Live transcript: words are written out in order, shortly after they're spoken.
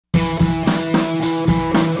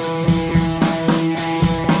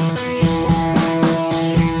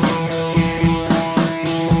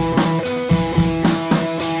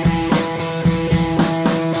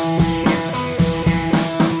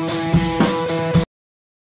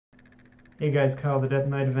Hey guys, Kyle the Death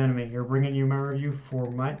Knight of Anime here, bringing you my review for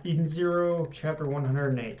My Eden Zero, chapter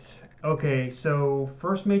 108. Okay, so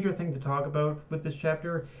first major thing to talk about with this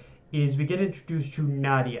chapter is we get introduced to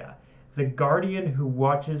Nadia, the guardian who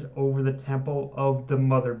watches over the temple of the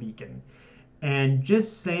Mother Beacon. And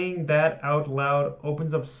just saying that out loud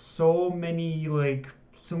opens up so many,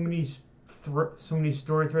 so many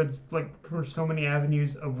story threads, like pretty much so many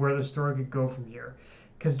avenues of where the story could go from here.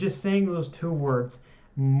 Because just saying those two words,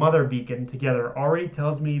 Mother Beacon, together already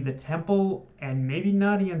tells me the temple and maybe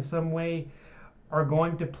Nadia in some way are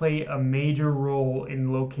going to play a major role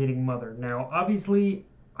in locating Mother. Now, obviously,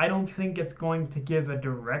 I don't think it's going to give a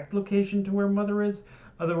direct location to where Mother is.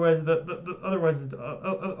 Otherwise, well,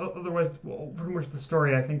 pretty much the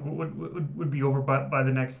story I think would be over by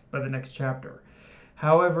the next chapter.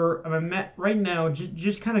 However, right now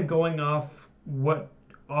just kind of going off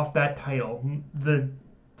that title, the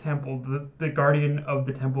temple, the guardian of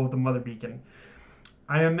the temple of the Mother Beacon.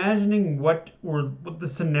 I'm imagining what the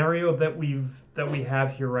scenario that we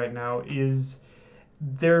have here right now is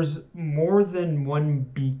there's more than one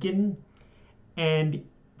beacon, and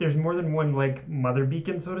there's more than one like Mother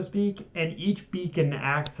Beacon, so to speak, and each beacon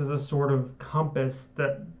acts as a sort of compass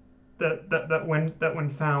that when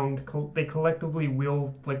found, they collectively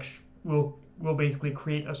will basically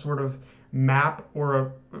create a sort of map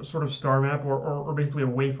or a sort of star map or basically a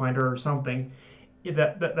wayfinder or something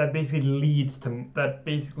that basically leads to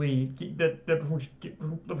pretty much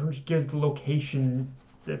gives the location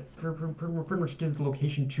pretty much gives the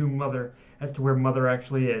location to Mother as to where Mother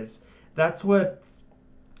actually is. That's what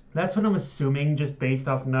I'm assuming just based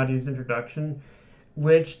off Nadia's introduction.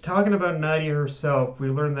 Which, talking about Nadia herself, we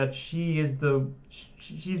learned that she's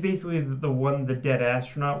basically the one the dead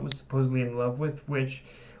astronaut was supposedly in love with, which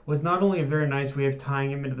was not only a very nice way of tying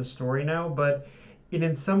him into the story now, but it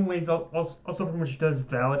in some ways also pretty much does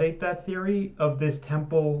validate that theory of this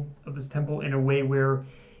temple in a way where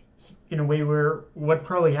what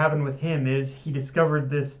probably happened with him is he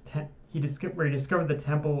discovered he discovered the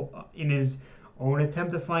temple in his own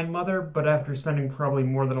attempt to find Mother, but after spending probably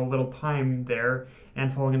more than a little time there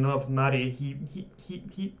and falling in love with Nadia,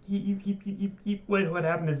 what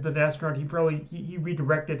happened is the astronaut he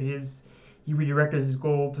redirected his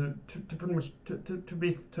goal to pretty much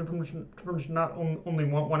not only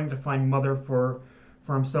wanting to find Mother for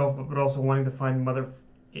himself, but also wanting to find Mother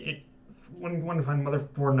wanting to find Mother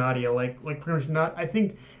for Nadia. Like pretty much not. I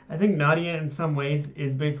think Nadia in some ways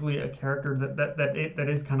is basically a character that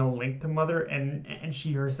is kind of linked to Mother, and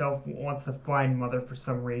she herself wants to find Mother for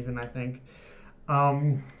some reason, I think.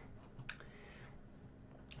 Um,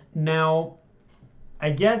 Now, I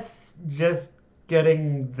guess just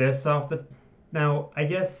getting this off the I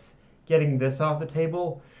guess getting this off the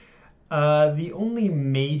table. The only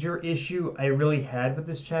major issue I really had with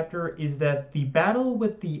this chapter is that the battle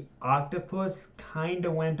with the octopus kind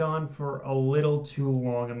of went on for a little too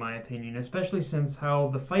long, in my opinion, especially since how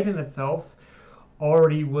the fight in itself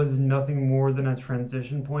already was nothing more than a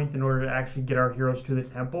transition point in order to actually get our heroes to the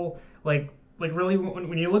temple. Like really,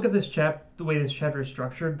 when you look at the way this chapter is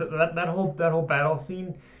structured, that whole battle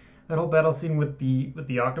scene, with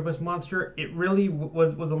the octopus monster, it really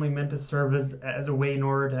was only meant to serve as a way in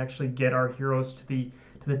order to actually get our heroes to the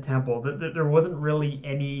temple. There wasn't really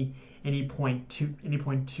any point to pretty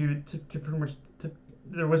much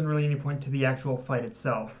there wasn't really any point to the actual fight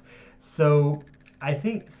itself. So I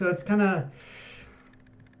think so. It's kind of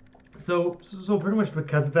so pretty much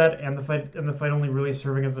because of that, and the fight only really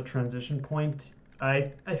serving as a transition point.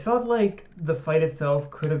 I felt like the fight itself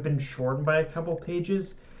could have been shortened by a couple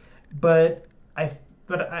pages, but I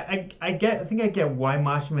think I get why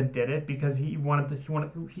Mashima did it, because he pretty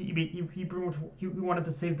much he wanted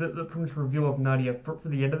to save the pretty much reveal of Nadia for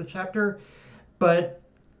the end of the chapter. But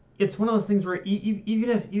it's one of those things where even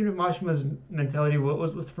if Mashima's mentality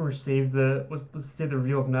was to pretty much save the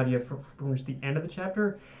reveal of Nadia for pretty much the end of the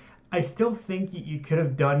chapter, I still think you could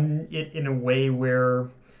have done it in a way where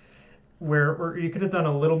you could have done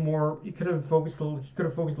a little more. You could have focused a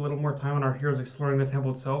little more time on our heroes exploring the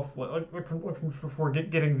temple itself, before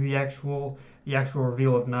getting the actual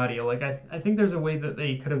reveal of Nadia. Like I think there's a way that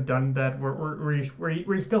they could have done that where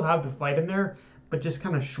you still have the fight in there, but just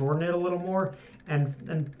kind of shorten it a little more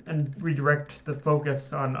and redirect the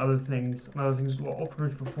focus on other things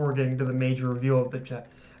before getting to the major reveal of the chapter.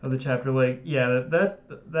 Like, yeah, that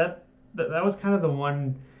was kind of the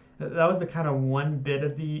one. That was the kind of one bit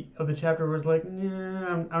of the chapter where it's like,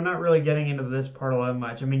 yeah, I'm not really getting into this part all that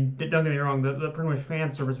much. I mean, don't get me wrong, the pretty much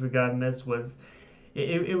fan service we got in this was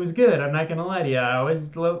it was good. I'm not gonna lie to you. I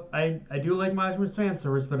do like Majima's fan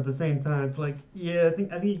service, but at the same time, it's like, yeah, I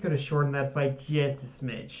think you could have shortened that fight just a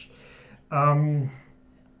smidge.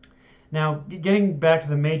 Now, getting back to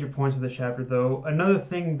the major points of the chapter, though, another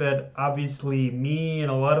thing that obviously me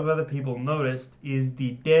and a lot of other people noticed is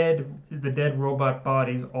the dead robot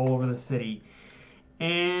bodies all over the city.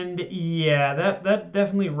 And yeah, that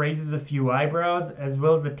definitely raises a few eyebrows, as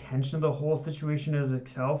well as the tension of the whole situation as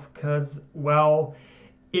itself. Because while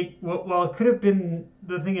it could have been,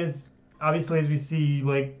 the thing is, obviously, as we see,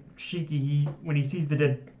 like Shiki, when he sees the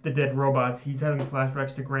dead robots, he's having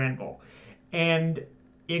flashbacks to Granville, and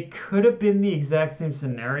it could have been the exact same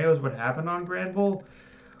scenario as what happened on Granville,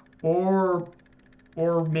 or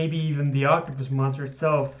maybe even the octopus monster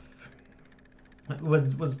itself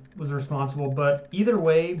was responsible. But either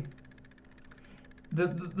way,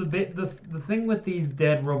 the thing with these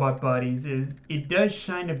dead robot bodies is it does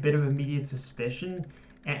shine a bit of immediate suspicion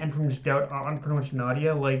and from just doubt on pretty much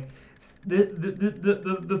Nadia. Like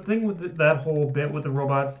the thing with that whole bit with the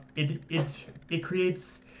robots, it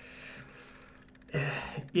creates,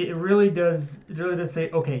 it really does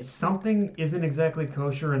say, okay, something isn't exactly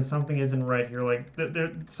kosher and something isn't right here. Like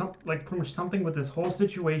there's some, like pretty much something with this whole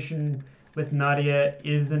situation with Nadia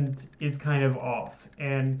is kind of off.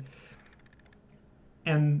 And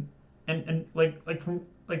pretty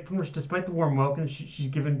much despite the warm welcome she's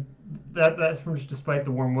given, that's pretty much despite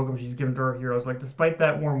the warm welcome she's given to our heroes. Like despite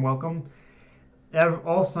that warm welcome,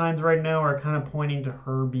 all signs right now are kind of pointing to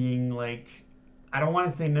her being like, I don't want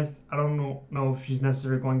to say I don't know if she's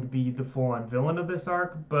necessarily going to be the full-on villain of this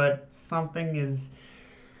arc, but something is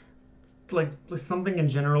like something in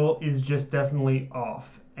general is just definitely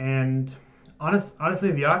off. And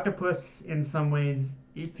honestly, the octopus in some ways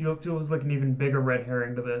it feels like an even bigger red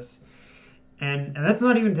herring to this, and that's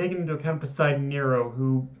not even taking into account Poseidon Nero,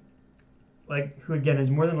 who again is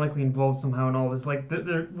more than likely involved somehow in all this. Like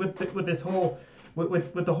with this whole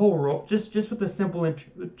with the whole role, just with the simple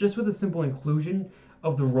inclusion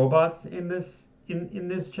of the robots in this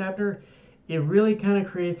chapter, it really kind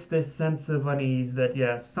of creates this sense of unease that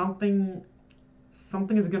yeah, something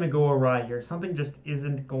is going to go awry here. Something just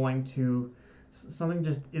isn't going to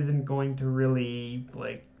really,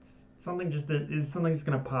 like, something's going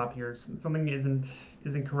to pop here. Something isn't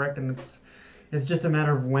correct, and it's just a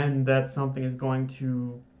matter of when that something is going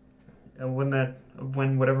to when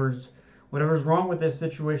whatever's wrong with this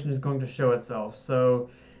situation is going to show itself. So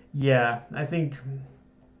yeah, I think,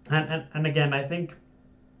 and again, I think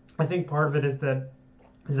part of it is that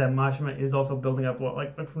Mashima is also building up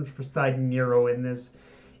like Poseidon Nero in this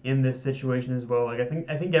situation as well. Like I think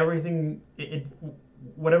everything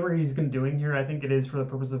whatever he's doing here, I think it is for the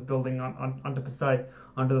purpose of building onto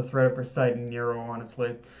the threat of Poseidon Nero,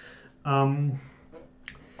 honestly.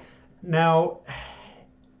 Now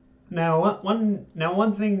one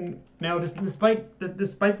thing, just despite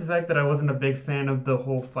the fact that I wasn't a big fan of the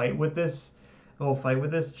whole fight with this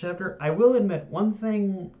chapter, I will admit one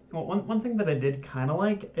thing that I did kind of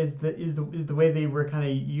like is the way they were kind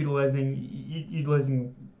of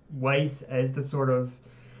utilizing Weiss as the sort of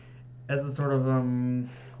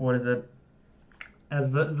what is it,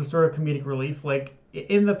 as the sort of comedic relief. Like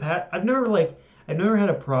in the past, I've never had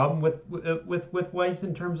a problem with Weiss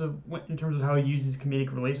in terms of how he uses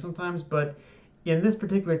comedic relief sometimes, but in this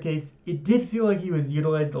particular case, it did feel like he was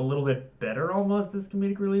utilized a little bit better almost as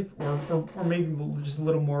comedic relief, or maybe just a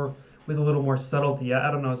little more with a little more subtlety. I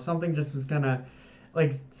don't know. Something just was kind of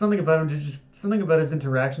like something about him, just something about his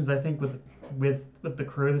interactions. I think with the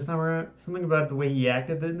crew this time around, something about the way he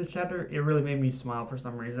acted in this chapter, it really made me smile for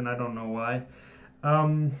some reason. I don't know why.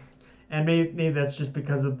 And maybe that's just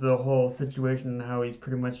because of the whole situation and how he's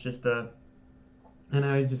pretty much just and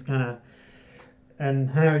how he's just kind of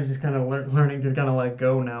learning to kind of let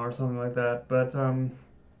go now or something like that.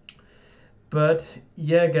 But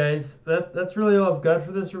yeah, guys, that's really all I've got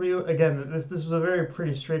for this review. Again, this was a very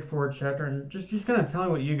pretty straightforward chapter, and just kind of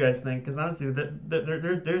telling what you guys think, because honestly,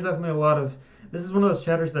 there's definitely a lot of, this is one of those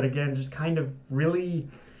chapters that again just kind of really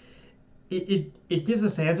it gives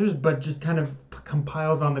us answers, but just kind of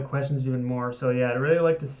compiles on the questions even more. So yeah, I'd really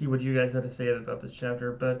like to see what you guys have to say about this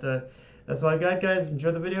chapter. But that's all I got, guys.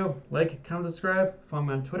 Enjoy the video. Like, comment, subscribe. Follow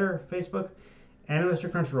me on Twitter, Facebook, and Mr.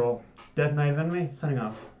 Crunchyroll. Death Knight of Enemy, signing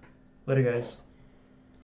off. Later, guys.